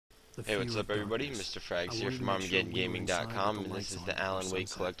the Hey, fear what's of up everybody? darkness. Mr. Frags I here wanted from to make sure we were inside with ArmageddonGaming.com, the and lights this is on the before Alan Wake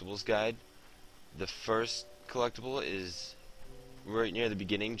sunset. Collectibles Guide. The first collectible is right near the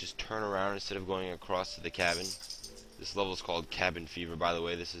beginning. Just turn around instead of going across to the cabin. This level is called Cabin Fever, by the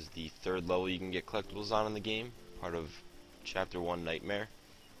way. This is the third level you can get collectibles on in the game, part of Chapter 1 Nightmare.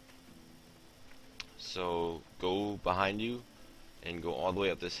 So go behind you and go all the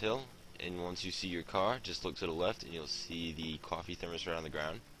way up this hill, and once you see your car, just look to the left and you'll see the coffee thermos right on the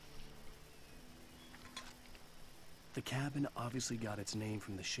ground. The cabin obviously got its name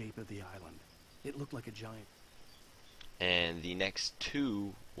from the shape of the island. It looked like a giant... And the next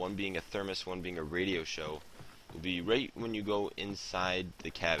two, one being a thermos, one being a radio show, will be right when you go inside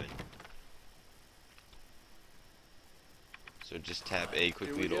the cabin. So just tap A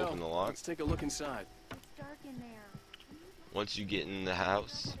quickly to open the lock. Let's take a look inside. It's dark in there. Once you get in the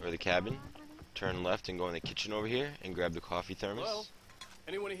house, or the cabin, turn left and go in the kitchen over here and grab the coffee thermos. Hello?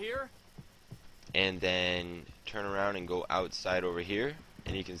 Anyone here? And then turn around and go outside over here,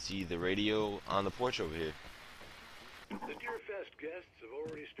 and you can see the radio on the porch over here. The Deerfest guests have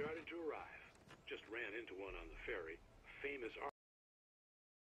already started to arrive. Just ran into one on the ferry. Famous